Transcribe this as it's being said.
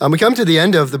We come to the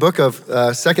end of the book of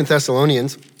 2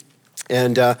 Thessalonians,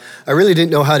 and I really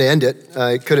didn't know how to end it.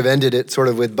 I could have ended it sort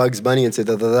of with Bugs Bunny and said,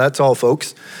 that's all,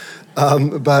 folks.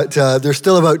 But there's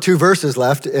still about 2 verses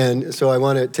left, and so I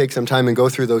want to take some time and go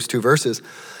through those 2 verses.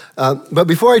 But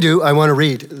before I do, I want to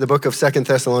read the book of 2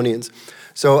 Thessalonians.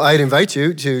 So I'd invite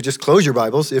you to just close your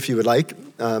Bibles, if you would like,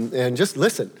 and just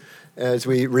listen as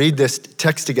we read this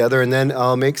text together, and then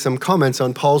I'll make some comments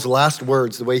on Paul's last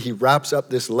words, the way he wraps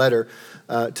up this letter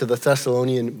to the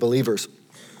Thessalonian believers,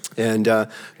 and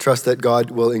trust that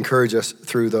God will encourage us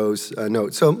through those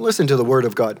notes. So listen to the word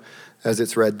of God as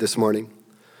it's read this morning.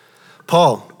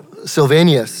 Paul,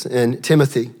 Silvanus, and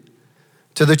Timothy,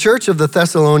 to the church of the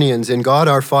Thessalonians in God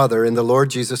our Father and the Lord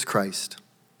Jesus Christ,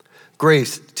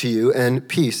 grace to you and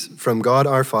peace from God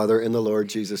our Father and the Lord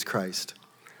Jesus Christ.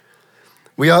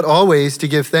 We ought always to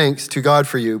give thanks to God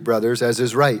for you, brothers, as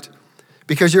is right,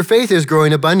 because your faith is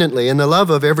growing abundantly, and the love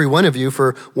of every one of you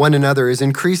for one another is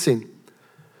increasing.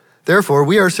 Therefore,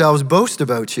 we ourselves boast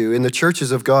about you in the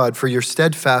churches of God for your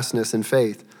steadfastness and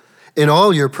faith, in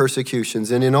all your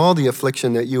persecutions and in all the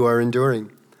affliction that you are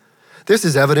enduring. This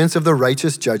is evidence of the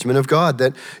righteous judgment of God,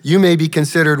 that you may be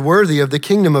considered worthy of the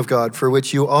kingdom of God for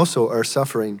which you also are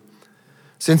suffering.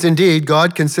 Since indeed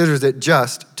God considers it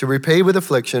just to repay with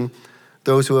affliction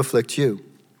those who afflict you,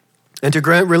 and to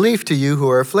grant relief to you who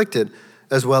are afflicted,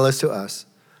 as well as to us,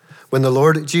 when the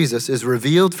Lord Jesus is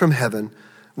revealed from heaven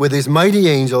with his mighty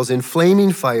angels in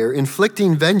flaming fire,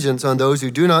 inflicting vengeance on those who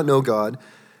do not know God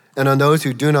and on those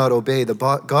who do not obey the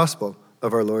gospel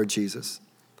of our Lord Jesus.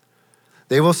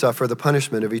 They will suffer the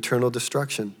punishment of eternal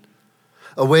destruction,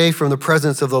 away from the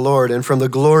presence of the Lord and from the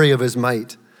glory of his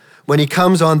might, when he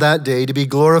comes on that day to be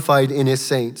glorified in his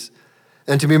saints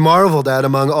and to be marveled at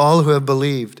among all who have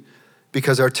believed,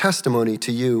 because our testimony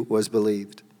to you was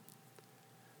believed.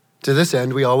 To this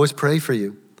end, we always pray for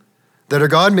you, that our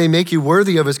God may make you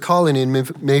worthy of his calling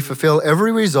and may fulfill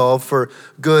every resolve for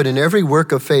good and every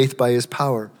work of faith by his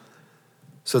power,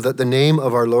 so that the name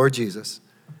of our Lord Jesus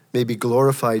may be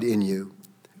glorified in you,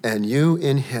 and you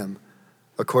in him,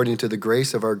 according to the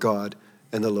grace of our God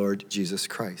and the Lord Jesus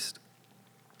Christ.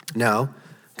 Now,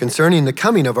 concerning the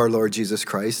coming of our Lord Jesus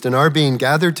Christ and our being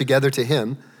gathered together to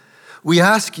him, we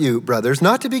ask you, brothers,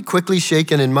 not to be quickly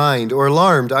shaken in mind or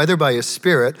alarmed either by a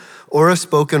spirit or a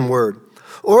spoken word,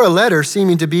 or a letter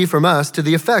seeming to be from us to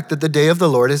the effect that the day of the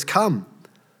Lord has come.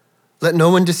 Let no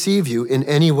one deceive you in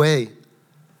any way.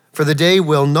 For the day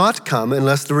will not come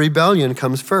unless the rebellion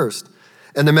comes first,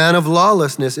 and the man of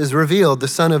lawlessness is revealed, the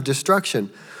son of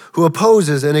destruction, who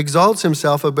opposes and exalts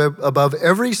himself above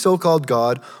every so-called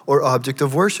God or object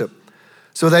of worship,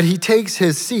 so that he takes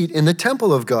his seat in the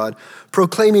temple of God,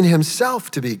 proclaiming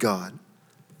himself to be God.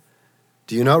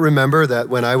 Do you not remember that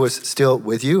when I was still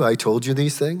with you, I told you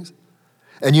these things?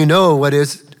 And you know what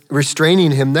is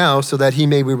restraining him now, so that he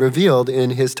may be revealed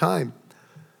in his time.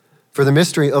 For the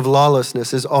mystery of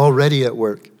lawlessness is already at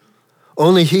work.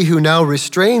 Only he who now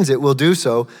restrains it will do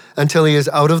so until he is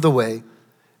out of the way,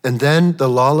 and then the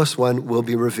lawless one will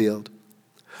be revealed,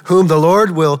 whom the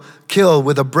Lord will kill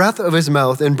with the breath of his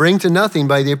mouth and bring to nothing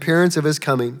by the appearance of his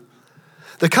coming.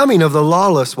 The coming of the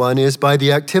lawless one is by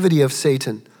the activity of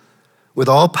Satan, with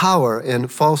all power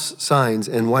and false signs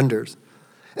and wonders,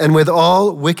 and with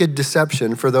all wicked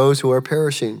deception for those who are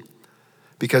perishing,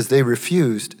 because they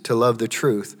refused to love the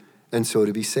truth and so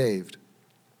to be saved.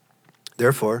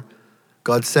 Therefore,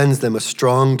 God sends them a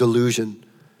strong delusion,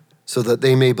 so that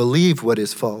they may believe what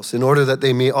is false, in order that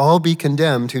they may all be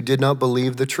condemned who did not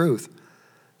believe the truth,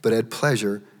 but had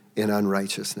pleasure in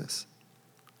unrighteousness.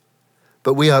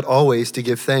 But we ought always to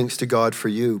give thanks to God for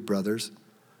you, brothers,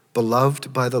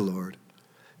 beloved by the Lord,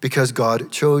 because God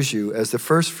chose you as the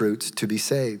firstfruits to be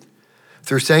saved,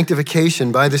 through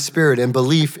sanctification by the Spirit and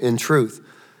belief in truth.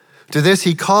 To this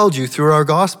he called you through our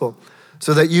gospel,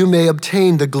 so that you may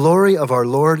obtain the glory of our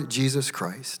Lord Jesus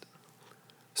Christ.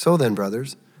 So then,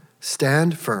 brothers,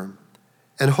 stand firm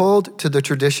and hold to the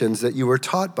traditions that you were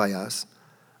taught by us,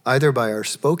 either by our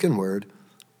spoken word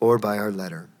or by our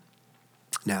letter.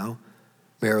 Now,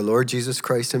 may our Lord Jesus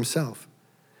Christ himself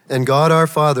and God our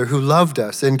Father, who loved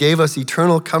us and gave us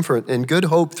eternal comfort and good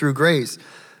hope through grace,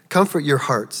 comfort your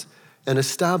hearts and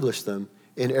establish them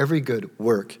in every good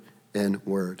work and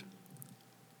word.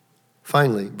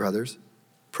 Finally, brothers,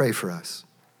 pray for us,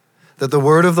 that the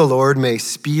word of the Lord may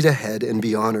speed ahead and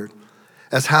be honored,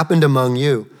 as happened among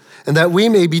you, and that we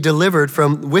may be delivered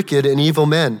from wicked and evil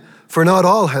men, for not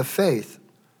all have faith.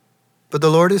 But the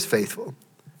Lord is faithful.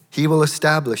 He will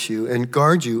establish you and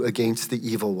guard you against the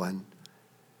evil one.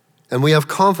 And we have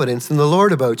confidence in the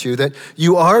Lord about you, that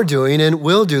you are doing and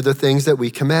will do the things that we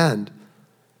command.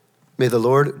 May the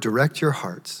Lord direct your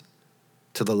hearts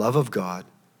to the love of God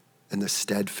and the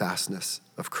steadfastness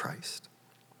of Christ.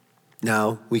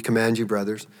 Now we command you,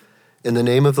 brothers, in the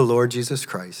name of the Lord Jesus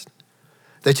Christ,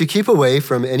 that you keep away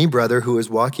from any brother who is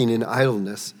walking in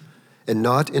idleness and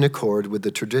not in accord with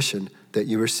the tradition that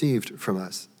you received from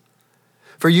us.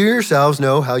 For you yourselves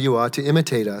know how you ought to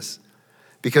imitate us,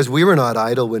 because we were not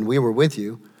idle when we were with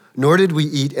you, nor did we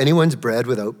eat anyone's bread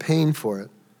without paying for it.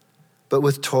 But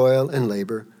with toil and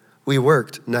labor, we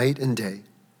worked night and day,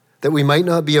 that we might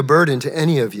not be a burden to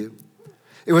any of you.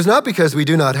 It was not because we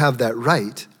do not have that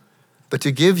right, but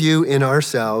to give you in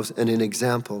ourselves an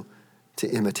example to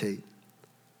imitate.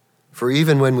 For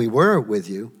even when we were with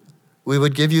you, we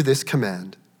would give you this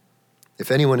command: if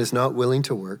anyone is not willing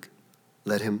to work,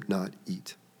 let him not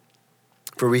eat.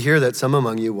 For we hear that some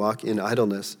among you walk in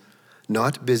idleness,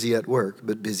 not busy at work,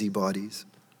 but busy bodies.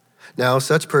 Now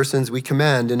such persons we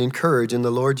command and encourage in the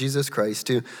Lord Jesus Christ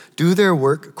to do their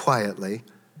work quietly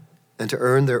and to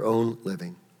earn their own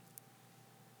living.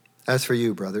 As for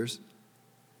you, brothers,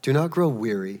 do not grow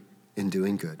weary in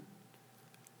doing good.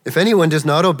 If anyone does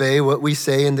not obey what we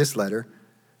say in this letter,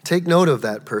 take note of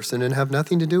that person and have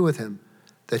nothing to do with him,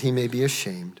 that he may be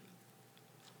ashamed.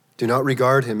 Do not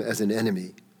regard him as an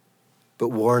enemy, but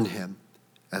warn him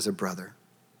as a brother.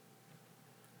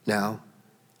 Now,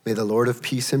 may the Lord of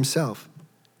peace himself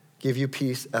give you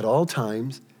peace at all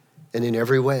times and in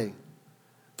every way.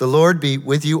 The Lord be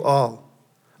with you all.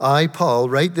 I, Paul,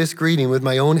 write this greeting with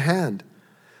my own hand.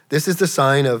 This is the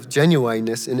sign of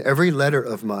genuineness in every letter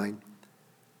of mine.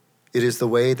 It is the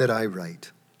way that I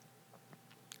write.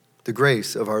 The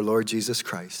grace of our Lord Jesus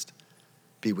Christ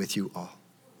be with you all.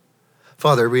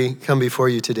 Father, we come before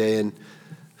you today and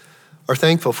are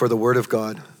thankful for the word of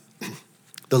God,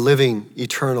 the living,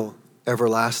 eternal,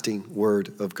 everlasting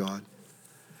word of God.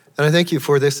 And I thank you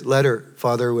for this letter,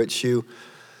 Father, which you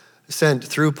sent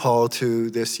through Paul to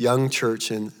this young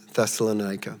church in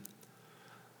Thessalonica.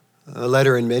 A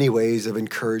letter in many ways of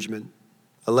encouragement,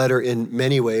 a letter in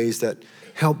many ways that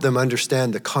help them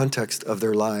understand the context of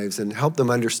their lives and help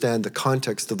them understand the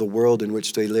context of the world in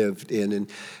which they lived in and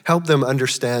help them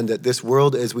understand that this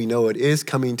world as we know it is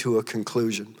coming to a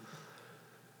conclusion.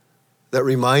 That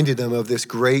reminded them of this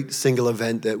great single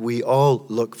event that we all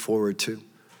look forward to,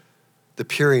 the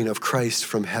appearing of Christ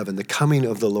from heaven, the coming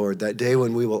of the Lord, that day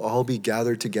when we will all be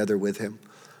gathered together with him.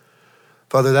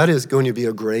 Father, that is going to be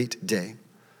a great day.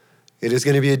 It is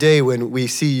going to be a day when we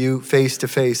see you face to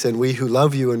face, and we who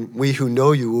love you and we who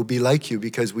know you will be like you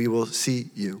because we will see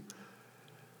you.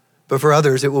 But for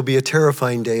others, it will be a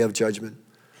terrifying day of judgment,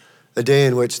 a day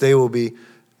in which they will be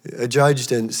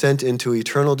judged and sent into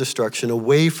eternal destruction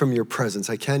away from your presence.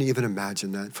 I can't even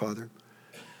imagine that, Father.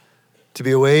 To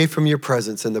be away from your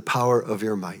presence and the power of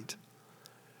your might.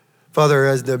 Father,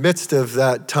 as the midst of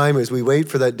that time, as we wait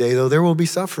for that day, though, there will be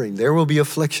suffering, there will be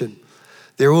affliction.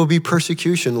 There will be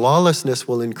persecution. Lawlessness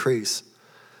will increase.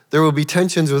 There will be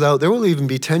tensions there will even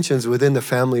be tensions within the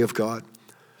family of God.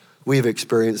 We've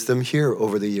experienced them here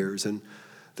over the years, and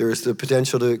there is the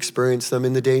potential to experience them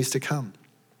in the days to come.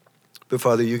 But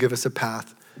Father, you give us a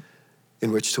path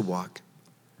in which to walk.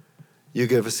 You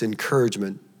give us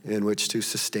encouragement in which to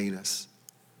sustain us.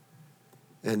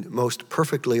 And most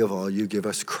perfectly of all, you give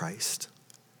us Christ.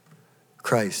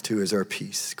 Christ, who is our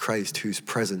peace. Christ, whose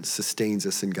presence sustains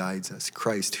us and guides us.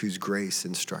 Christ, whose grace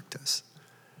instructs us.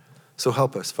 So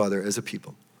help us, Father, as a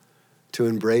people, to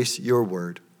embrace your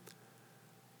word,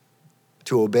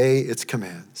 to obey its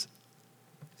commands,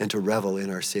 and to revel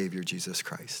in our Savior, Jesus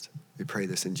Christ. We pray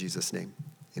this in Jesus' name.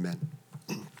 Amen.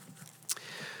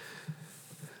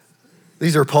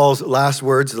 These are Paul's last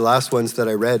words, the last ones that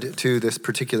I read to this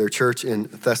particular church in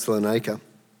Thessalonica.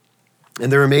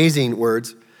 And they're amazing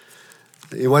words.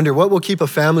 You wonder, what will keep a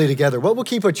family together? What will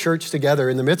keep a church together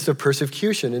in the midst of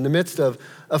persecution, in the midst of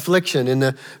affliction, in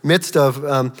the midst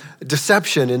of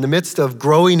deception, in the midst of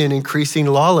growing and increasing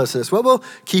lawlessness? What will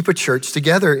keep a church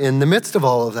together in the midst of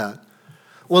all of that?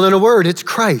 Well, in a word, it's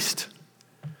Christ.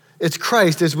 It's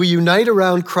Christ. As we unite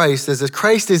around Christ, as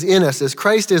Christ is in us, as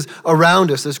Christ is around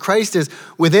us, as Christ is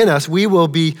within us, we will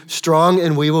be strong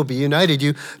and we will be united.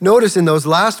 You notice in those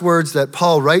last words that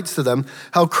Paul writes to them,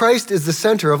 how Christ is the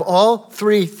center of all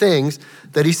three things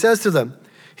that he says to them.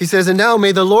 He says, and now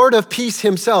may the Lord of peace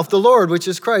himself, the Lord, which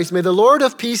is Christ, may the Lord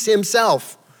of peace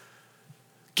himself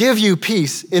give you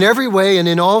peace in every way and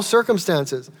in all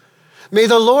circumstances. May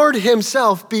the Lord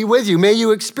himself be with you. May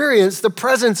you experience the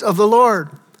presence of the Lord.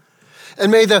 And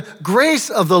may the grace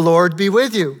of the Lord be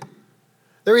with you.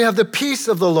 There we have the peace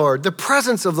of the Lord, the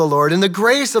presence of the Lord, and the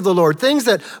grace of the Lord, things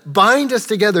that bind us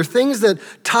together, things that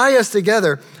tie us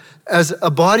together. as a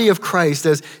body of Christ,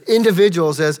 as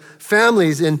individuals, as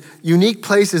families in unique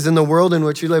places in the world in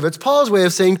which you live. It's Paul's way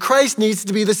of saying Christ needs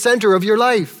to be the center of your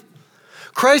life.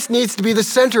 Christ needs to be the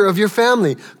center of your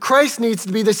family. Christ needs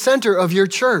to be the center of your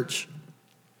church.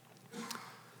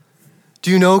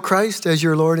 Do you know Christ as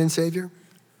your Lord and Savior?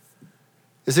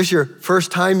 Is this your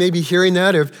first time maybe hearing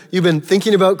that? Or have you been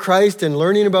thinking about Christ and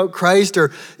learning about Christ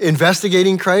or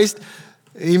investigating Christ?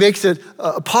 He makes it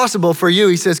possible for you.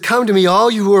 He says, come to me, all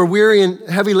you who are weary and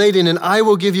heavy laden, and I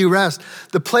will give you rest.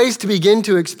 The place to begin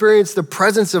to experience the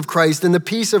presence of Christ and the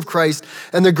peace of Christ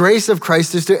and the grace of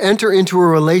Christ is to enter into a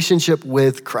relationship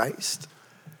with Christ.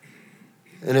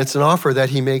 And it's an offer that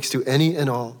he makes to any and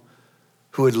all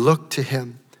who would look to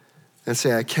him and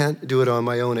say, I can't do it on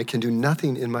my own. I can do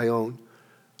nothing in my own.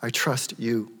 I trust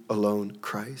you alone,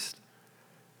 Christ.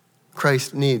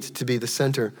 Christ needs to be the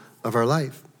center of our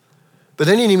life. But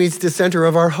then he needs the center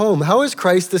of our home. How is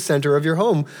Christ the center of your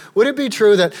home? Would it be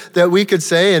true that we could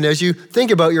say, and as you think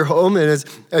about your home and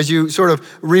as you sort of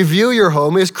review your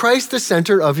home, is Christ the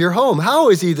center of your home? How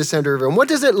is he the center of your home? What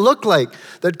does it look like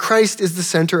that Christ is the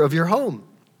center of your home?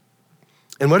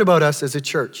 And what about us as a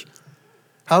church?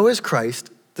 How is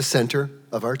Christ the center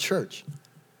of our church?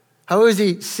 How is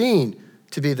he seen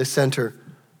to be the center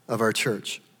of our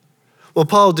church? Well,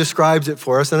 Paul describes it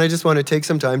for us, and I just want to take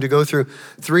some time to go through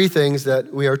three things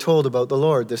that we are told about the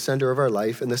Lord, the center of our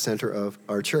life and the center of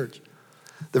our church.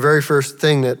 The very first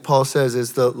thing that Paul says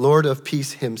is the Lord of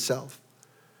peace himself.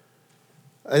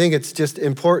 I think it's just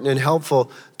important and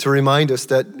helpful to remind us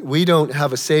that we don't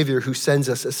have a Savior who sends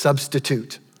us a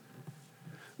substitute.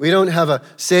 We don't have a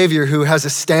Savior who has a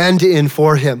stand-in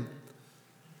for him.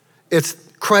 It's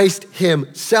Christ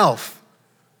himself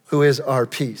who is our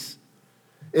peace.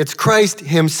 It's Christ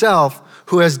himself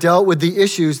who has dealt with the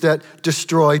issues that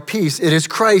destroy peace. It is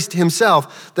Christ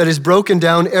himself that has broken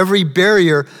down every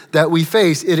barrier that we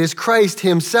face. It is Christ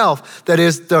himself that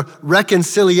is the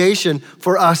reconciliation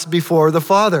for us before the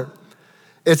Father.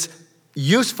 It's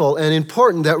useful and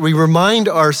important that we remind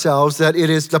ourselves that it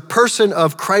is the person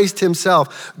of Christ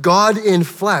himself, God in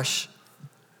flesh,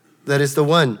 that is the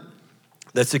one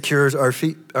that secures our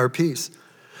peace.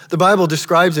 The Bible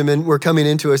describes him, and we're coming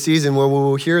into a season where we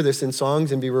will hear this in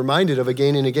songs and be reminded of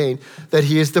again and again, that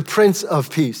he is the Prince of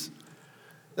Peace.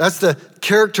 That's the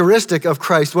characteristic of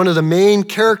Christ. One of the main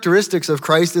characteristics of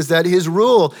Christ is that his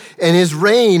rule and his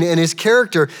reign and his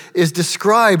character is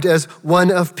described as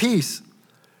one of peace.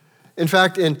 In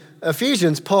fact, in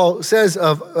Ephesians, Paul says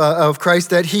of Christ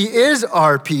that he is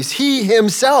our peace. He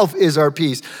himself is our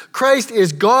peace. Christ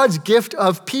is God's gift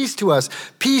of peace to us.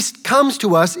 Peace comes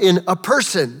to us in a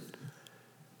person,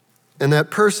 and that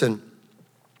person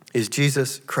is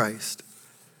Jesus Christ.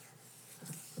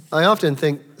 I often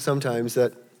think sometimes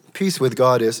that peace with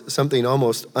God is something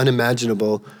almost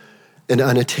unimaginable and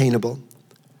unattainable.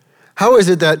 How is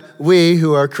it that we,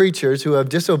 who are creatures, who have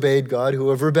disobeyed God, who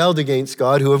have rebelled against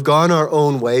God, who have gone our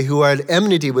own way, who are at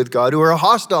enmity with God, who are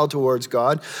hostile towards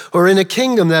God, who are in a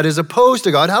kingdom that is opposed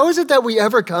to God, how is it that we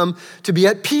ever come to be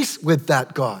at peace with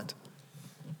that God?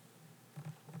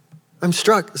 I'm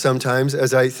struck sometimes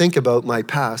as I think about my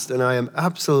past, and I am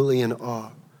absolutely in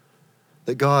awe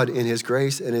that God, in his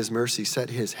grace and his mercy, set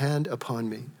his hand upon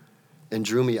me and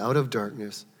drew me out of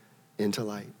darkness into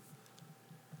light.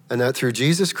 And that through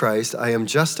Jesus Christ, I am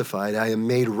justified, I am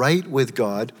made right with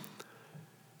God,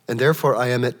 and therefore I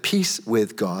am at peace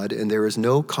with God, and there is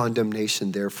no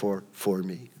condemnation, therefore, for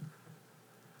me.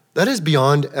 That is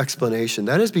beyond explanation.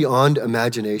 That is beyond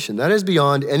imagination. That is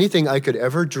beyond anything I could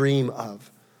ever dream of.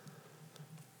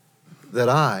 That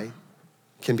I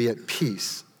can be at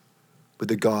peace with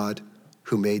the God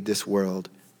who made this world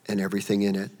and everything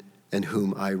in it, and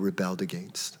whom I rebelled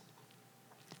against.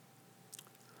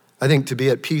 I think to be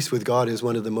at peace with God is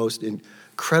one of the most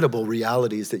incredible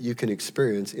realities that you can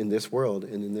experience in this world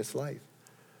and in this life.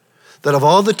 That of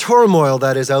all the turmoil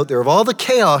that is out there, of all the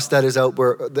chaos that is out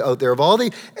there, of all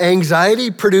the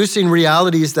anxiety-producing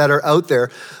realities that are out there,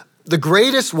 the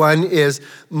greatest one is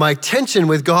my tension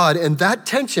with God, and that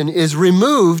tension is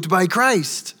removed by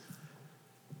Christ.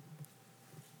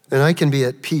 And I can be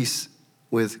at peace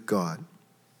with God.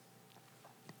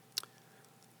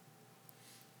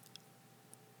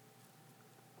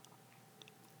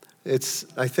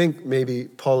 I think maybe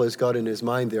Paul has got in his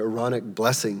mind the Aaronic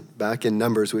blessing back in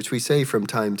Numbers, which we say from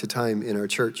time to time in our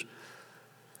church.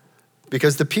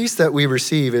 Because the peace that we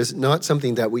receive is not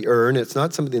something that we earn. It's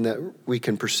not something that we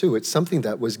can pursue. It's something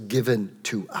that was given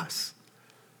to us.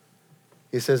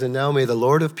 He says, and now may the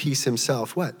Lord of peace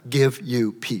himself, what? Give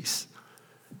you peace.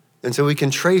 And so we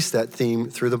can trace that theme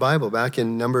through the Bible. Back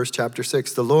in Numbers chapter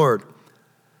 6, the Lord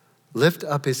lift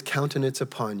up his countenance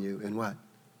upon you and what?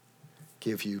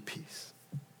 Give you peace.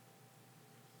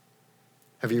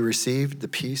 Have you received the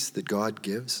peace that God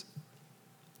gives?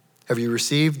 Have you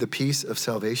received the peace of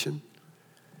salvation?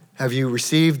 Have you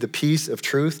received the peace of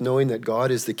truth, knowing that God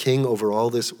is the king over all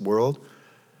this world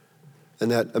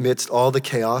and that amidst all the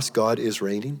chaos, God is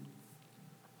reigning?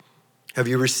 Have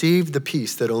you received the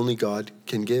peace that only God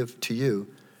can give to you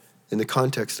in the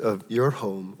context of your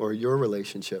home or your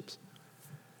relationships?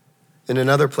 In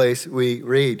another place, we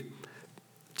read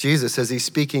Jesus as he's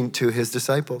speaking to his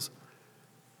disciples.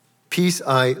 Peace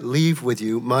I leave with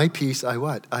you, my peace I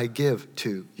what? I give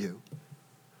to you.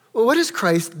 Well, what is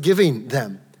Christ giving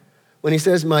them when he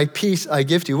says, my peace I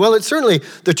give to you? Well, it's certainly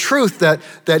the truth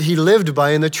that he lived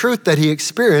by and the truth that he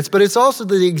experienced, but it's also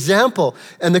the example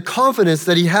and the confidence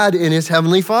that he had in his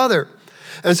heavenly Father.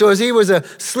 And so as he was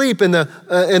asleep in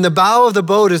the bow of the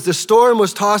boat, as the storm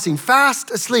was tossing,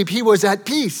 fast asleep, he was at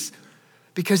peace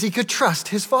because he could trust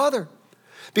his Father.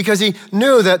 Because he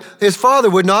knew that his Father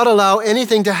would not allow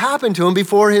anything to happen to him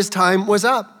before his time was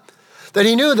up. That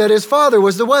he knew that his Father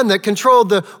was the one that controlled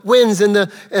the winds and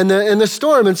the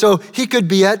storm, and so he could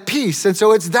be at peace. And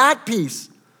so it's that peace,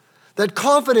 that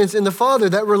confidence in the Father,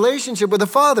 that relationship with the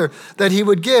Father that he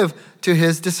would give to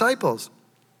his disciples.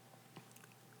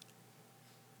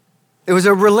 It was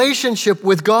a relationship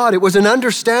with God. It was an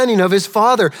understanding of his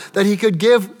Father that he could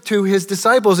give to his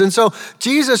disciples. And so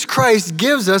Jesus Christ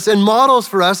gives us and models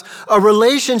for us a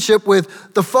relationship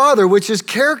with the Father which is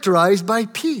characterized by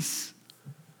peace.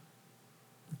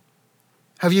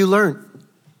 Have you learned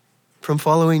from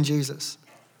following Jesus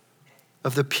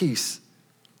of the peace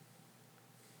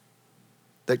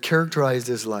that characterized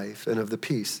his life and of the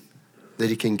peace that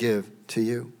he can give to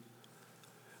you?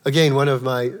 Again, one of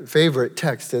my favorite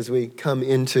texts as we come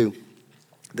into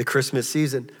the Christmas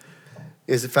season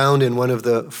is found in one of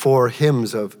the 4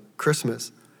 hymns of Christmas.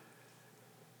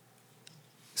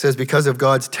 It says, because of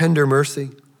God's tender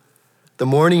mercy, the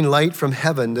morning light from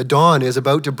heaven, the dawn is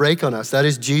about to break on us. That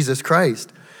is Jesus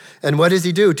Christ. And what does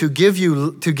he do? To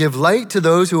give light to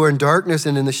those who are in darkness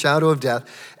and in the shadow of death,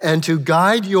 and to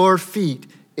guide your feet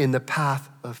in the path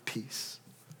of peace.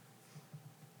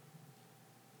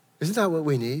 Isn't that what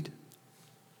we need?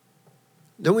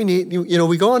 Don't we need,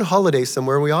 we go on holidays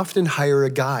somewhere and we often hire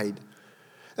a guide.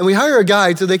 And we hire a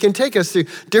guide so they can take us to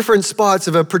different spots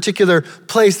of a particular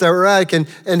place that we're at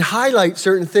and highlight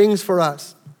certain things for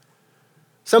us.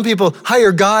 Some people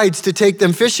hire guides to take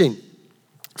them fishing.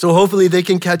 So hopefully they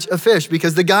can catch a fish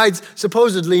because the guides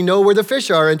supposedly know where the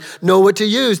fish are and know what to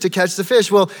use to catch the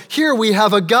fish. Well, here we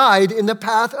have a guide in the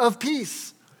path of peace.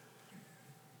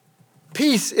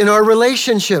 Peace in our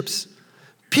relationships,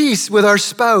 peace with our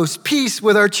spouse, peace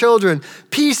with our children,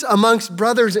 peace amongst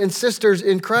brothers and sisters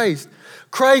in Christ.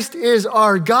 Christ is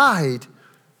our guide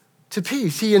to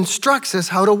peace. He instructs us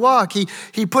how to walk.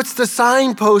 He puts the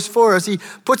signposts for us. He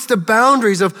puts the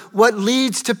boundaries of what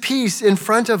leads to peace in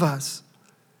front of us.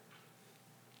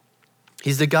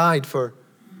 He's the guide for,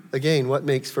 again, what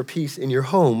makes for peace in your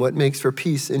home, what makes for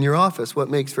peace in your office, what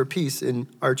makes for peace in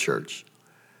our church.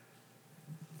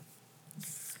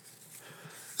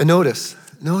 And notice,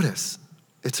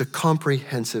 it's a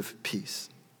comprehensive peace.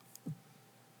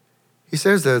 He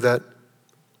says there that,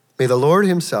 may the Lord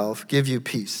himself give you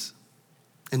peace.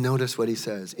 And notice what he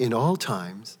says, in all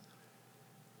times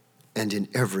and in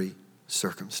every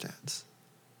circumstance.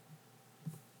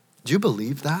 Do you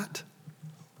believe that?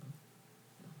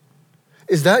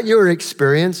 Is that your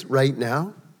experience right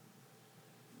now?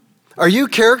 Are you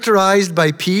characterized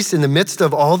by peace in the midst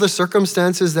of all the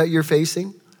circumstances that you're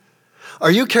facing? Are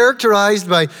you characterized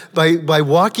by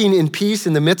walking in peace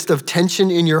in the midst of tension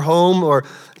in your home or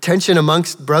tension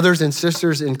amongst brothers and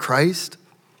sisters in Christ?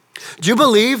 Do you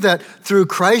believe that through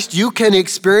Christ you can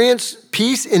experience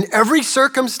peace in every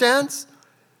circumstance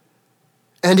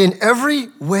and in every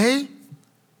way?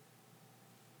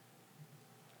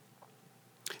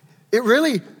 It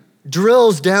really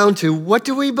drills down to, what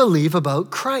do we believe about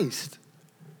Christ?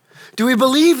 Do we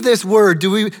believe this word? Do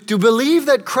we believe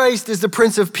that Christ is the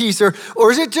Prince of Peace?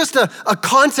 Or is it just a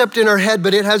concept in our head,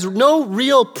 but it has no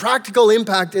real practical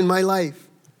impact in my life?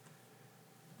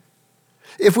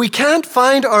 If we can't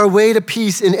find our way to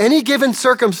peace in any given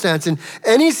circumstance, in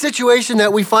any situation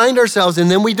that we find ourselves in,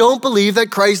 then we don't believe that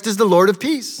Christ is the Lord of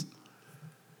peace.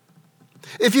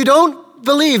 If you don't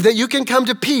believe that you can come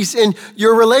to peace in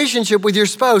your relationship with your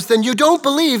spouse, then you don't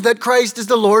believe that Christ is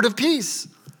the Lord of peace.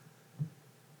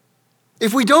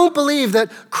 If we don't believe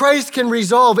that Christ can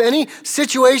resolve any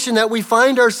situation that we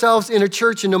find ourselves in a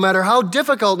church, and no matter how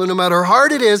difficult and no matter how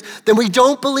hard it is, then we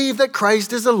don't believe that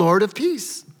Christ is the Lord of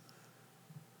peace.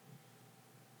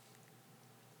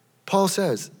 Paul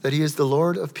says that he is the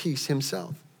Lord of peace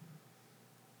himself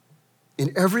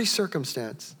in every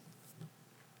circumstance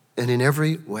and in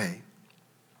every way.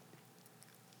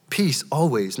 Peace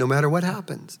always, no matter what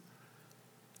happens.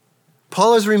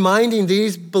 Paul is reminding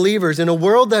these believers in a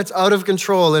world that's out of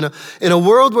control, in a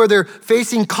world where they're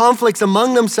facing conflicts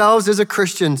among themselves as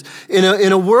Christians, in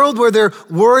a world where they're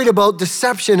worried about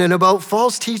deception and about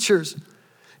false teachers.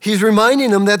 He's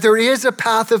reminding them that there is a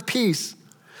path of peace,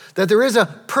 that there is a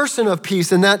person of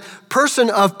peace, and that person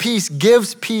of peace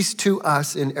gives peace to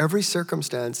us in every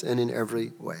circumstance and in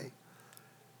every way.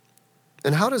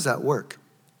 And how does that work?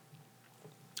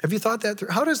 Have you thought that through?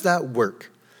 How does that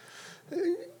work?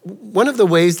 One of the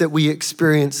ways that we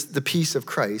experience the peace of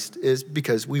Christ is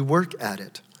because we work at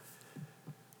it.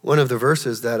 One of the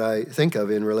verses that I think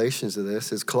of in relation to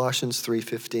this is Colossians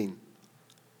 3:15.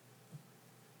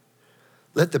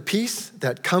 Let the peace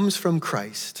that comes from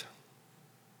Christ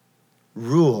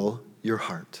rule your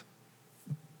heart.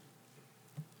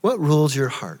 What rules your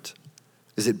heart?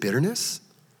 Is it bitterness?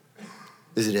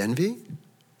 Is it envy?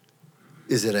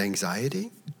 Is it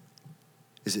anxiety?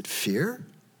 Is it fear?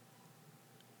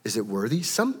 Is it worry?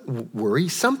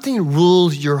 Something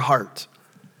rules your heart.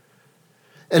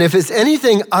 And if it's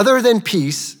anything other than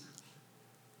peace,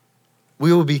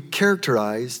 we will be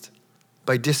characterized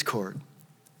by discord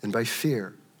and by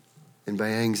fear and by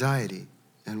anxiety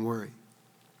and worry.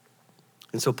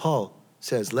 And so Paul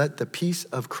says, let the peace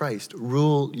of Christ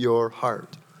rule your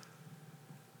heart.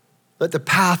 Let the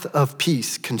path of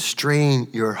peace constrain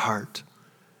your heart.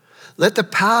 Let the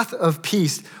path of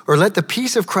peace, or let the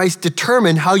peace of Christ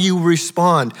determine how you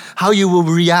respond, how you will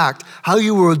react, how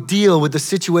you will deal with the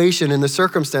situation and the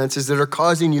circumstances that are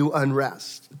causing you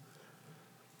unrest.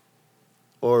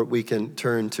 Or we can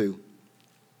turn to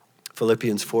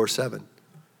Philippians 4:7.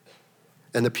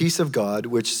 And the peace of God,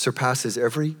 which surpasses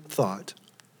every thought,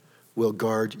 will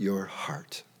guard your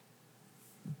heart.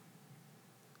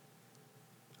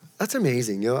 That's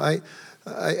amazing. You know,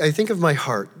 I think of my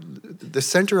heart, the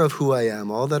center of who I am,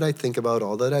 all that I think about,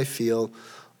 all that I feel,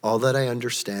 all that I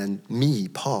understand, me,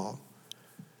 Paul.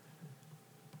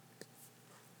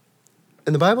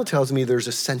 And the Bible tells me there's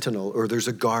a sentinel or there's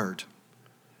a guard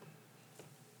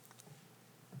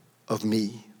of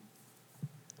me.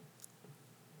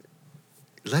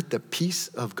 Let the peace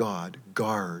of God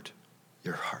guard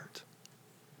your heart.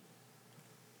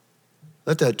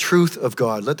 Let the truth of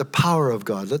God, let the power of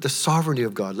God, let the sovereignty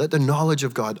of God, let the knowledge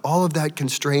of God, all of that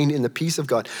constrained in the peace of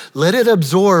God. Let it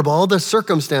absorb all the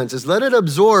circumstances. Let it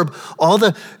absorb all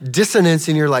the dissonance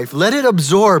in your life. Let it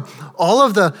absorb all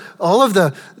of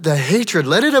the hatred.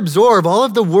 Let it absorb all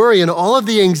of the worry and all of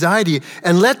the anxiety.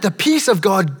 And let the peace of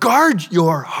God guard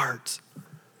your heart.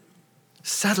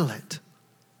 Settle it.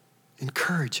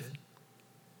 Encourage it.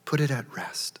 Put it at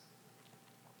rest.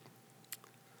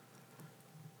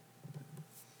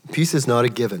 Peace is not a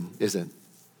given, is it?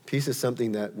 Peace is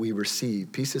something that we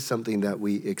receive. Peace is something that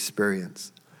we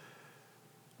experience.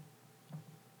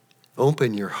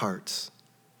 Open your hearts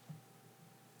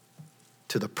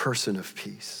to the person of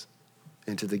peace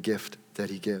and to the gift that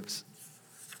he gives.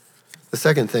 The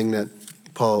second thing that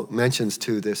Paul mentions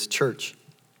to this church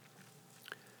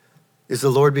is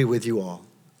the Lord be with you all.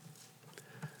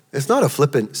 It's not a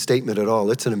flippant statement at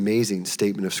all. It's an amazing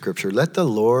statement of Scripture. Let the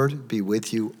Lord be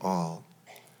with you all.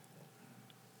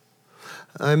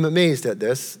 I'm amazed at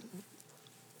this.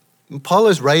 Paul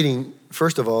is writing,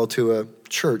 first of all, to a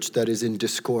church that is in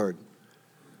discord.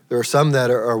 There are some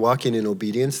that are walking in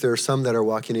obedience. There are some that are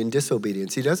walking in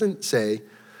disobedience. He doesn't say,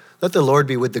 let the Lord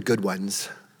be with the good ones.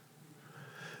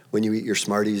 When you eat your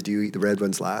Smarties, do you eat the red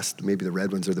ones last? Maybe the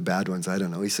red ones are the bad ones. I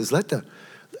don't know. He says,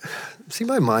 see,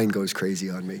 my mind goes crazy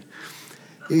on me.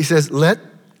 He says, let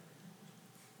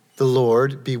the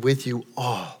Lord be with you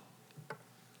all.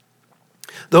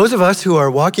 Those of us who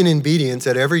are walking in obedience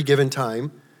at every given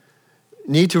time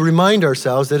need to remind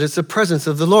ourselves that it's the presence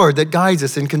of the Lord that guides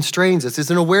us and constrains us. It's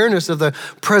an awareness of the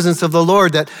presence of the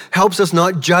Lord that helps us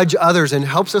not judge others and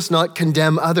helps us not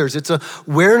condemn others. It's an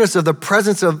awareness of the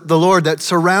presence of the Lord that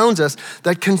surrounds us,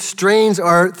 that constrains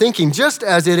our thinking, just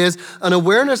as it is an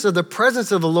awareness of the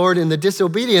presence of the Lord in the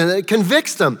disobedient that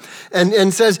convicts them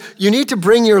and says, you need to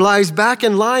bring your lives back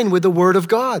in line with the Word of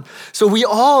God. So we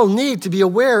all need to be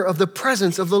aware of the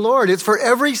presence of the Lord. It's for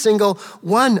every single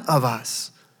one of us.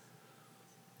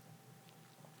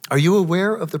 Are you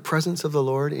aware of the presence of the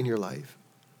Lord in your life?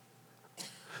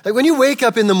 Like when you wake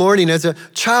up in the morning as a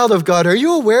child of God, are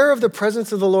you aware of the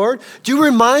presence of the Lord? Do you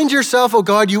remind yourself, oh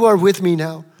God, you are with me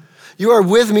now? You are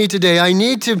with me today. I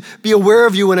need to be aware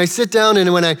of you when I sit down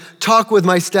and when I talk with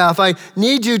my staff. I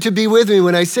need you to be with me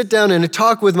when I sit down and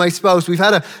talk with my spouse. We've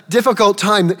had a difficult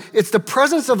time. It's the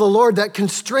presence of the Lord that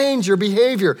constrains your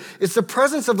behavior. It's the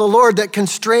presence of the Lord that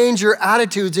constrains your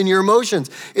attitudes and your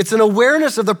emotions. It's an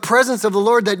awareness of the presence of the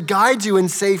Lord that guides you in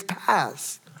safe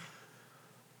paths.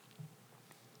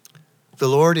 The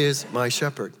Lord is my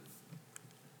shepherd.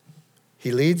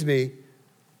 He leads me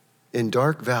in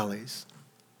dark valleys.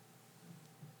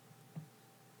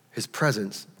 His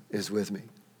presence is with me.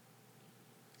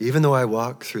 Even though I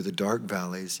walk through the dark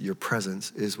valleys, your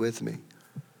presence is with me.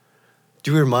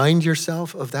 Do you remind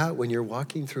yourself of that when you're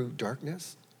walking through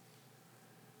darkness?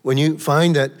 When you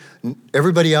find that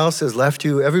everybody else has left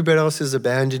you, everybody else has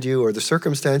abandoned you, or the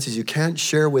circumstances you can't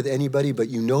share with anybody, but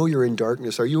you know you're in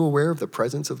darkness, are you aware of the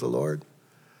presence of the Lord?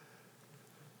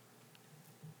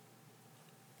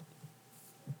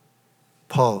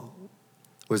 Paul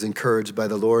was encouraged by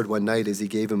the Lord one night as he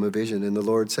gave him a vision, and the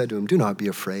Lord said to him, "Do not be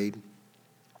afraid,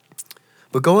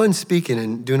 but go on speaking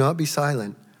and do not be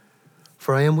silent,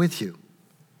 for I am with you.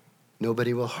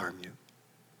 Nobody will harm you."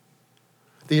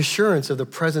 The assurance of the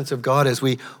presence of God as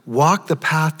we walk the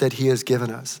path that he has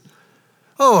given us.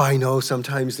 Oh, I know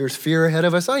sometimes there's fear ahead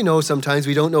of us. I know sometimes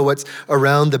we don't know what's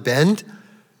around the bend,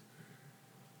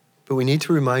 but we need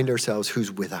to remind ourselves who's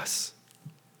with us.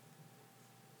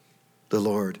 The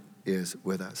Lord is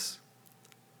with us.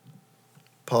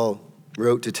 Paul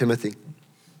wrote to Timothy,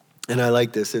 and I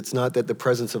like this. It's not that the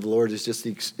presence of the Lord is just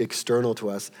external to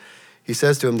us. He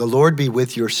says to him, "The Lord be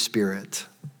with your spirit."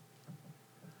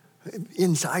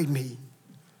 Inside me.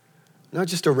 Not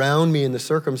just around me in the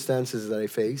circumstances that I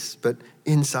face, but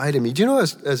inside of me. Do you know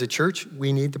as a church,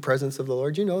 we need the presence of the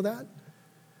Lord? Do you know that?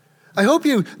 I hope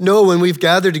you know when we've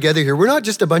gathered together here, we're not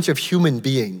just a bunch of human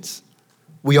beings.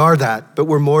 We are that, but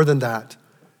we're more than that.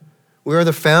 We are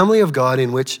the family of God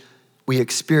in which we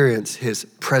experience his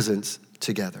presence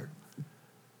together.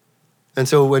 And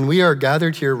so when we are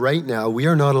gathered here right now, we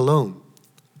are not alone.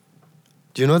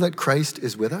 Do you know that Christ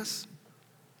is with us?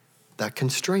 That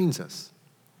constrains us,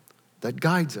 that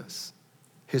guides us.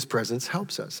 His presence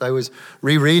helps us. I was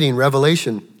rereading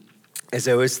Revelation as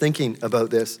I was thinking about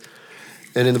this.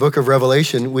 And in the book of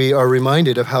Revelation, we are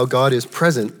reminded of how God is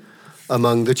present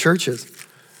among the churches.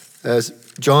 As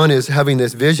John is having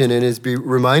this vision and is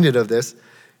reminded of this,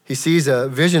 he sees a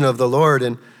vision of the Lord,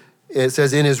 and it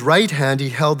says, in his right hand he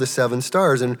held the 7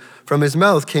 stars, and from his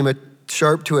mouth came a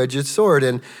sharp two-edged sword,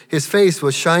 and his face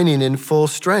was shining in full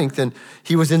strength, and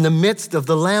he was in the midst of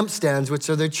the lampstands, which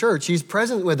are the church. He's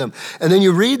present with them. And then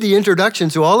you read the introduction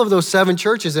to all of those 7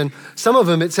 churches, and some of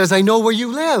them it says, "I know where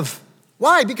you live."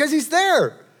 Why? Because he's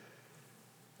there.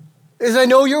 It says, "I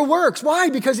know your works."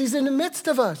 Why? Because he's in the midst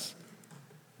of us.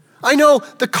 I know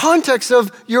the context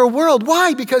of your world.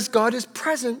 Why? Because God is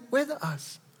present with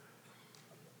us.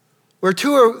 Where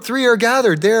 2 or 3 are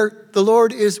gathered, there the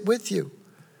Lord is with you.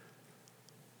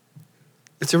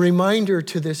 It's a reminder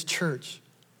to this church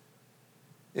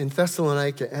in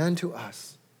Thessalonica and to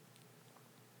us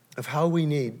of how we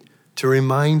need to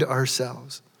remind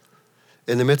ourselves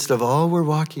in the midst of all we're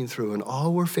walking through and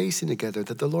all we're facing together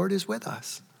that the Lord is with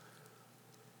us.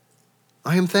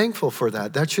 I am thankful for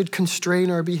that. That should constrain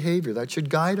our behavior. That should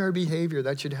guide our behavior.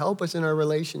 That should help us in our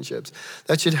relationships.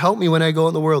 That should help me when I go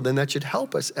in the world. And that should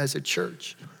help us as a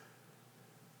church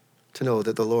to know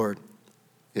that the Lord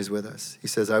is with us. He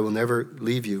says, "I will never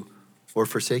leave you or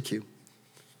forsake you.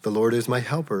 The Lord is my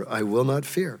helper. I will not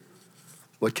fear.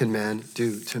 What can man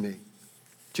do to me?"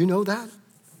 Do you know that?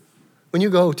 When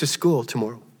you go to school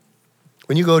tomorrow,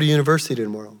 when you go to university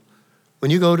tomorrow,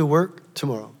 when you go to work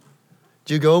tomorrow,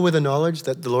 do you go with the knowledge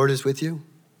that the Lord is with you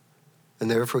and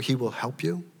therefore he will help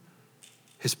you?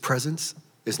 His presence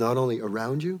is not only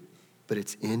around you, but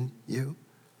it's in you.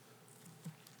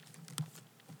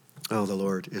 Oh, the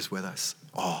Lord is with us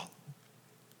all.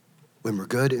 When we're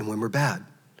good and when we're bad,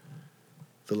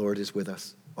 the Lord is with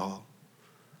us all.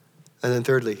 And then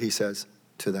thirdly, he says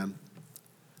to them,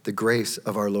 "The grace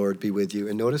of our Lord be with you."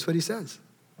 And notice what he says.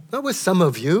 Not with some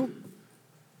of you.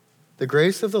 The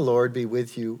grace of the Lord be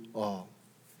with you all.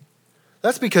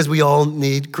 That's because we all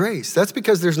need grace. That's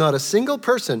because there's not a single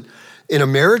person in a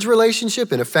marriage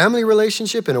relationship, in a family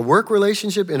relationship, in a work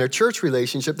relationship, in a church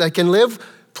relationship that can live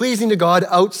pleasing to God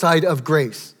outside of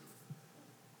grace.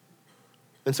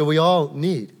 And so we all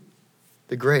need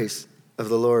the grace of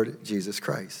the Lord Jesus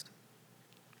Christ.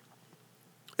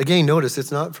 Again, notice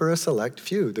it's not for a select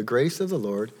few. The grace of the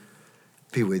Lord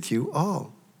be with you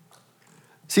all.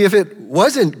 See, if it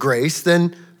wasn't grace,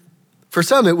 then for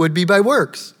some it would be by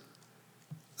works.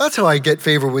 That's how I get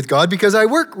favor with God, because I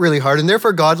work really hard and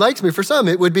therefore God likes me. For some,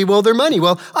 it would be, well, their money.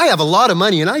 Well, I have a lot of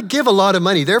money and I give a lot of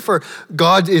money. Therefore,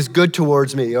 God is good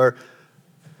towards me. Or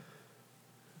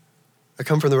I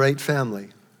come from the right family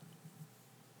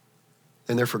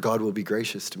and therefore God will be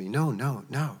gracious to me. No,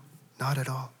 not at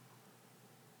all.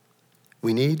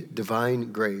 We need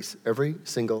divine grace, every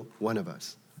single one of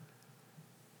us.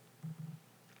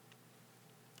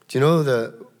 Do you know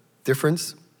the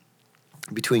difference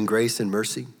between grace and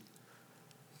mercy?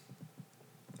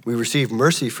 We receive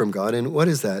mercy from God, and what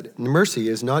is that? Mercy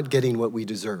is not getting what we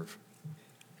deserve.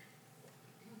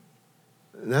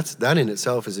 And that in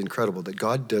itself is incredible, that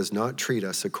God does not treat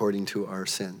us according to our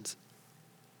sins.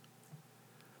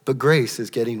 But grace is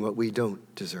getting what we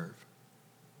don't deserve.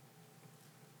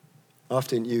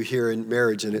 Often you hear in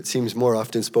marriage, and it seems more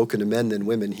often spoken to men than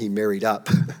women, he married up.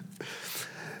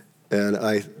 And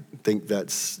I think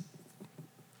that's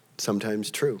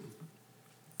sometimes true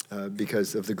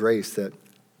because of the grace that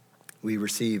we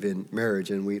receive in marriage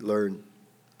and we learn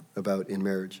about in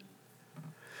marriage.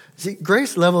 See,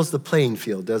 grace levels the playing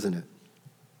field, doesn't it?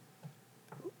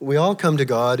 We all come to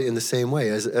God in the same way.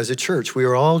 As a church, we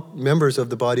are all members of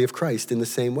the body of Christ in the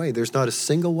same way. There's not a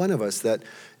single one of us that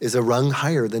is a rung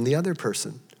higher than the other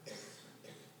person.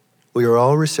 We are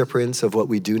all recipients of what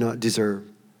we do not deserve,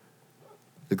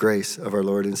 the grace of our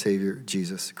Lord and Savior,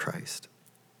 Jesus Christ.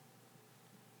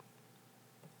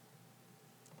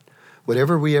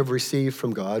 Whatever we have received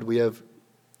from God, we have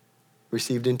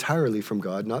received entirely from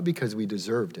God, not because we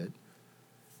deserved it,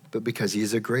 but because he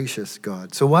is a gracious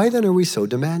God. So why then are we so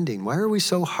demanding? Why are we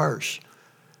so harsh?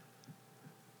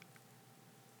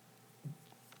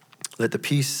 Let the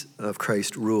peace of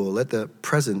Christ rule. Let the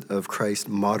presence of Christ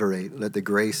moderate. Let the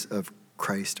grace of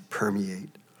Christ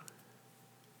permeate.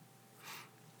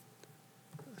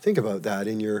 Think about that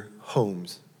in your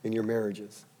homes, in your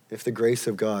marriages. If the grace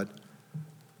of God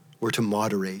were to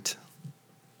moderate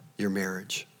your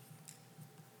marriage,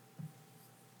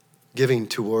 giving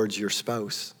towards your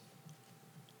spouse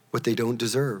what they don't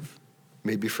deserve,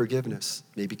 maybe forgiveness,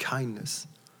 maybe kindness.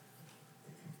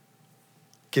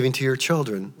 Giving to your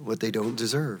children what they don't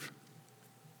deserve,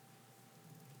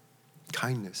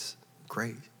 kindness,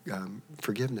 grace,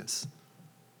 forgiveness,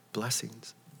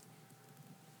 blessings.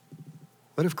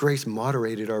 What if grace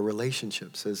moderated our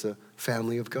relationships as a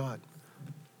family of God?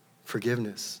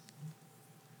 Forgiveness,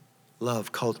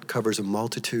 love covers a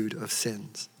multitude of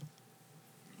sins.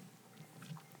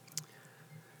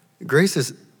 Grace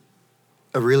is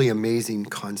a really amazing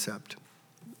concept.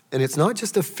 And it's not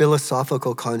just a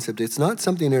philosophical concept. It's not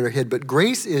something in our head, but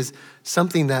grace is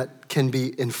something that can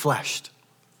be enfleshed.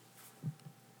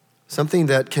 Something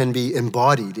that can be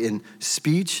embodied in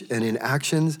speech and in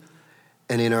actions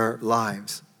and in our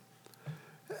lives.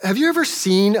 Have you ever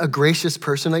seen a gracious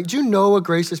person? Like, do you know a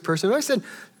gracious person? I said,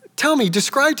 tell me,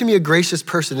 describe to me a gracious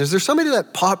person. Is there somebody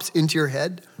that pops into your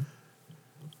head?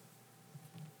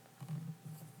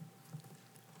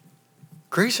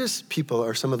 Gracious people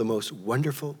are some of the most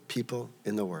wonderful people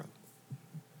in the world.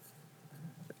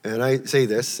 And I say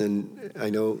this, and I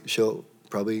know she'll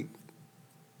probably,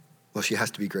 well, she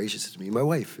has to be gracious to me. My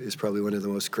wife is probably one of the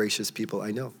most gracious people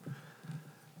I know.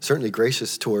 Certainly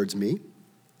gracious towards me,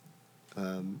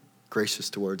 gracious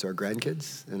towards our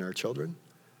grandkids and our children.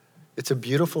 It's a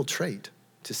beautiful trait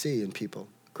to see in people,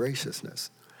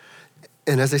 graciousness.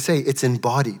 And as I say, it's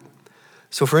embodied.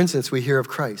 So for instance, we hear of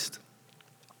Christ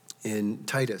in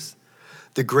Titus.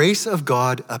 The grace of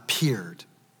God appeared.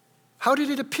 How did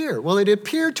it appear? Well, it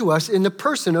appeared to us in the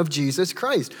person of Jesus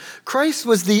Christ. Christ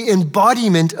was the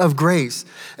embodiment of grace.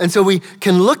 And so we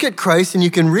can look at Christ and you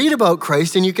can read about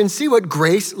Christ and you can see what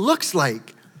grace looks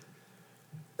like.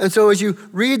 And so as you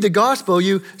read the gospel,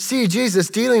 you see Jesus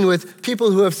dealing with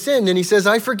people who have sinned and he says,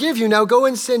 I forgive you, now go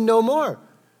and sin no more.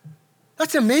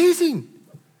 That's amazing.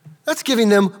 That's giving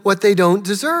them what they don't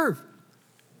deserve.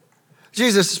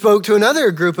 Jesus spoke to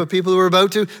another group of people who were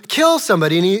about to kill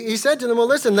somebody, and he said to them, well,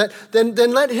 listen,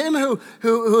 then let him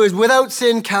who is without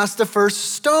sin cast the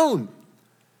first stone.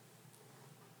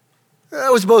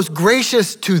 That was both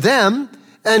gracious to them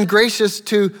and gracious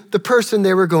to the person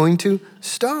they were going to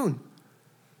stone.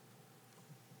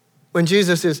 When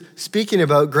Jesus is speaking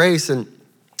about grace and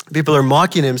people are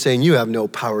mocking him, saying, you have no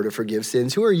power to forgive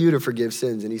sins. Who are you to forgive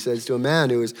sins? And he says to a man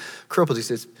who is crippled, he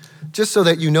says, just so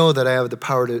that you know that I have the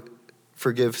power to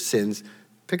forgive sins,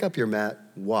 pick up your mat,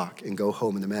 walk, and go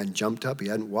home. And the man jumped up. He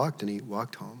hadn't walked, and he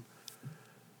walked home.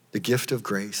 The gift of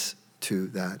grace to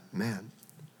that man.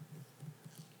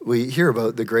 We hear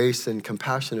about the grace and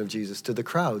compassion of Jesus to the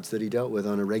crowds that he dealt with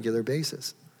on a regular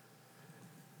basis.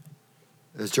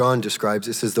 As John describes,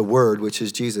 this is the Word, which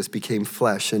is Jesus, became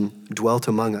flesh and dwelt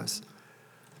among us.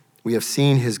 We have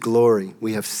seen his glory.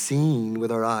 We have seen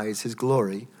with our eyes his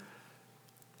glory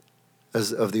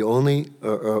as of the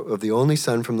only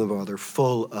Son from the Father,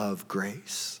 full of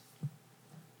grace.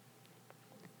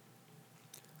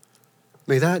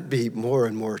 May that be more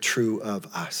and more true of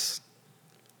us.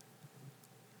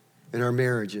 In our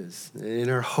marriages, in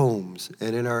our homes,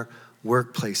 and in our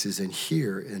workplaces, and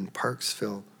here in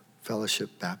Parksville Fellowship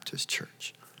Baptist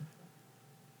Church.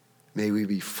 May we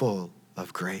be full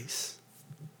of grace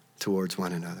towards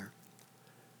one another.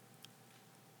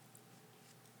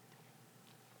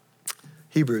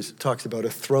 Hebrews talks about a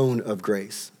throne of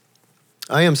grace.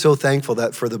 I am so thankful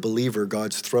that for the believer,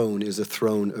 God's throne is a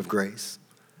throne of grace.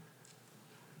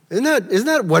 Isn't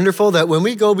that wonderful that when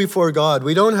we go before God,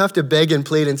 we don't have to beg and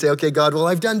plead and say, okay, God, well,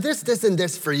 I've done this, this, and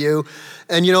this for you.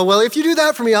 And well, if you do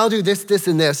that for me, I'll do this, this,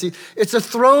 and this. It's a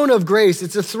throne of grace.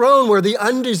 It's a throne where the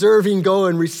undeserving go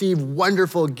and receive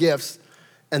wonderful gifts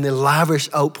and the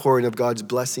lavish outpouring of God's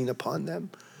blessing upon them.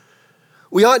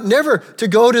 We ought never to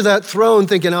go to that throne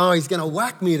thinking, oh, he's going to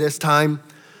whack me this time.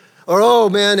 Or, oh,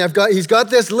 man, he's got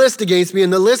this list against me,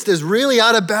 and the list is really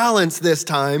out of balance this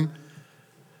time.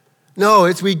 No,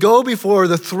 it's we go before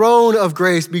the throne of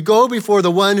grace. We go before the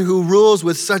one who rules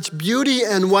with such beauty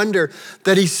and wonder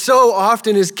that he so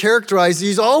often is characterized.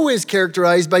 He's always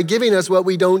characterized by giving us what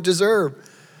we don't deserve.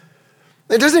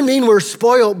 It doesn't mean we're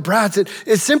spoiled brats.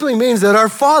 It simply means that our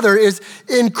Father is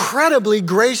incredibly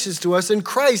gracious to us, and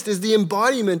Christ is the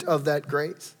embodiment of that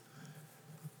grace.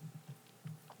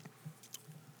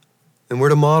 And we're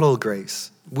to model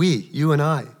grace. We, you and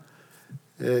I.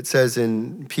 It says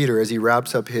in Peter, as he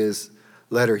wraps up his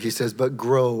letter, he says, but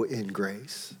grow in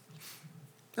grace.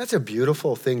 That's a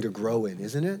beautiful thing to grow in,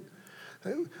 isn't it?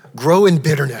 Grow in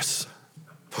bitterness.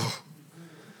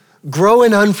 Grow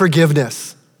in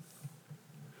unforgiveness.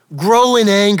 Grow in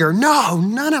anger. No,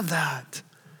 none of that.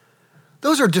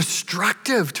 Those are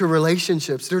destructive to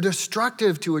relationships. They're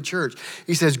destructive to a church.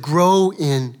 He says, grow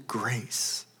in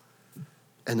grace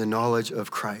and the knowledge of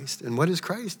Christ. And what is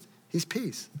Christ? He's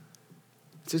peace.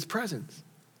 It's his presence.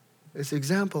 It's the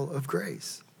example of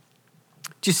grace.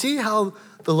 Do you see how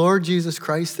the Lord Jesus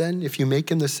Christ then, if you make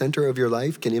him the center of your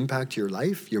life, can impact your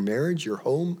life, your marriage, your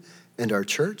home, and our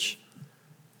church?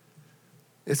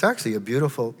 It's actually a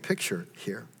beautiful picture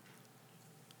here.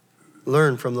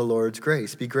 Learn from the Lord's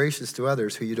grace. Be gracious to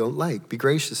others who you don't like. Be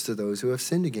gracious to those who have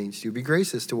sinned against you. Be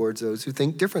gracious towards those who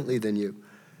think differently than you.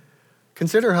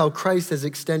 Consider how Christ has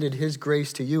extended his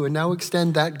grace to you, and now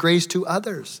extend that grace to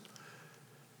others.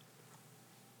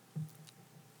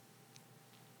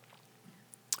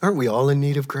 Aren't we all in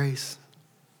need of grace?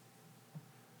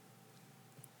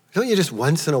 Don't you just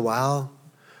once in a while,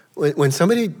 when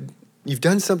you've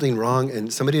done something wrong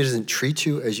and somebody doesn't treat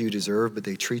you as you deserve, but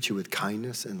they treat you with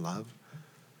kindness and love?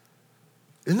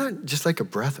 Isn't that just like a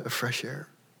breath of fresh air?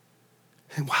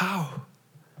 And wow,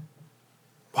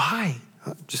 why?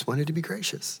 I just wanted to be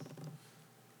gracious.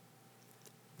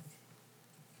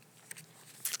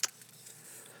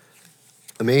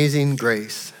 Amazing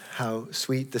grace, how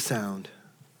sweet the sound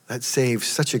that saved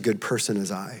such a good person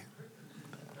as I.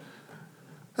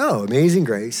 Oh, amazing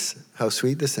grace, how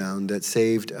sweet the sound that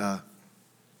saved a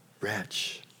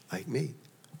wretch like me.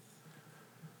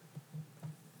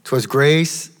 'Twas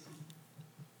grace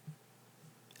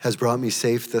has brought me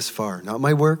safe thus far. Not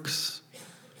my works,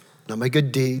 not my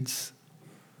good deeds,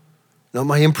 not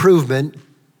my improvement,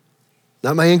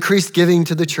 not my increased giving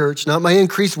to the church, not my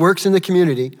increased works in the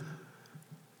community,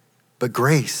 but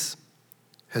grace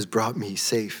has brought me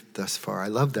safe thus far. I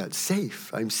love that.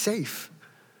 Safe. I'm safe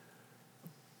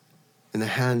in the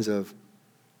hands of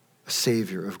a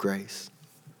Savior of grace.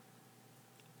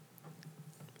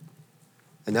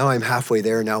 And now I'm halfway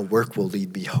there. Now work will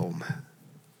lead me home.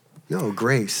 No,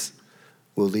 grace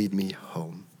will lead me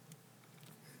home.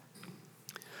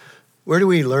 Where do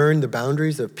we learn the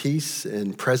boundaries of peace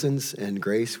and presence and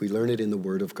grace? We learn it in the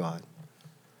Word of God.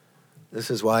 This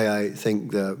is why I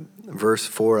think the verse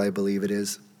 4, I believe it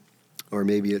is, or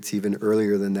maybe it's even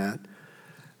earlier than that.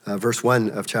 Verse 1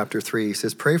 of chapter 3, he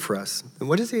says, pray for us. And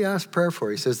what does he ask prayer for?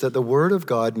 He says that the word of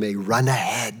God may run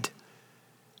ahead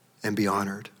and be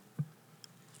honored.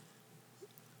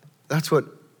 That's what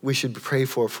we should pray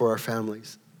for our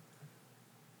families,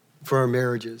 for our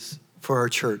marriages, for our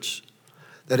church.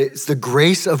 That it's the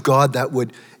grace of God that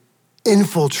would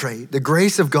infiltrate. The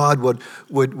grace of God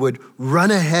would run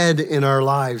ahead in our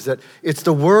lives. That it's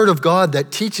the word of God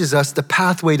that teaches us the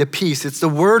pathway to peace. It's the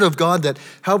word of God that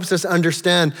helps us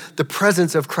understand the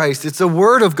presence of Christ. It's the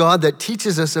word of God that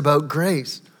teaches us about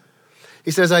grace.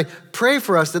 He says, I pray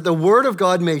for us that the word of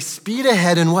God may speed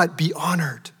ahead and what? Be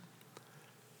honored.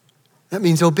 That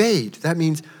means obeyed. That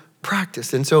means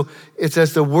practiced. And so it's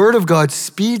as the word of God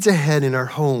speeds ahead in our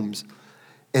homes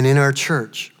and in our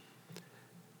church,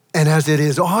 and as it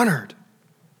is honored,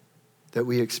 that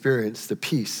we experience the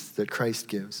peace that Christ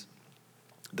gives,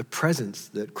 the presence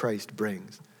that Christ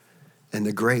brings, and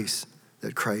the grace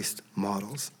that Christ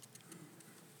models.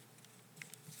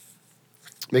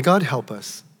 May God help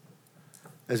us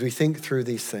as we think through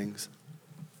these things,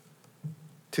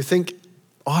 to think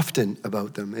often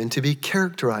about them and to be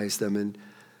characterize them. And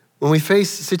when we face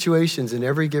situations in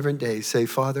every given day, say,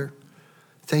 Father,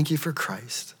 thank you for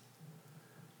Christ.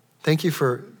 Thank you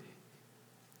for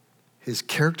his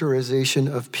characterization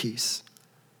of peace.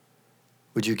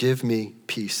 Would you give me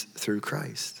peace through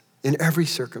Christ in every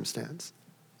circumstance,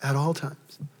 at all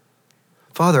times?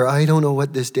 Father, I don't know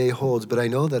what this day holds, but I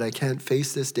know that I can't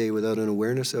face this day without an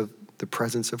awareness of the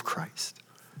presence of Christ.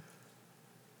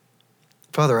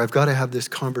 Father, I've got to have this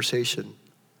conversation.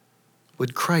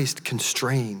 Would Christ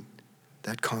constrain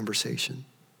that conversation?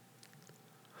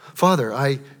 Father,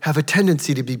 I have a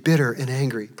tendency to be bitter and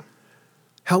angry.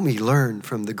 Help me learn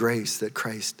from the grace that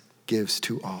Christ gives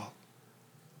to all.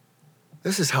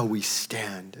 This is how we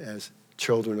stand as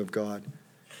children of God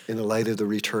in the light of the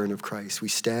return of Christ. We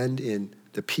stand in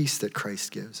the peace that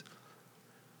Christ gives.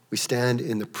 We stand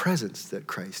in the presence that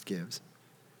Christ gives.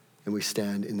 And we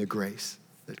stand in the grace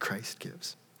that Christ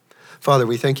gives. Father,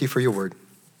 we thank you for your word.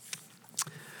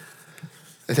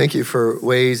 I thank you for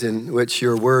ways in which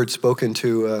your word spoken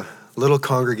to a little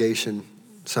congregation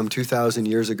some 2,000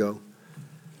 years ago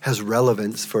has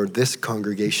relevance for this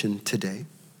congregation today.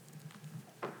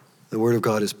 The word of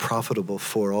God is profitable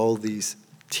for all these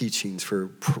teachings, for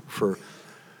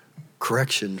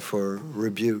correction, for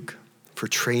rebuke, for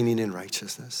training in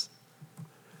righteousness.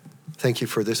 Thank you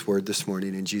for this word this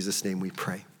morning. In Jesus' name we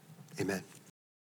pray. Amen.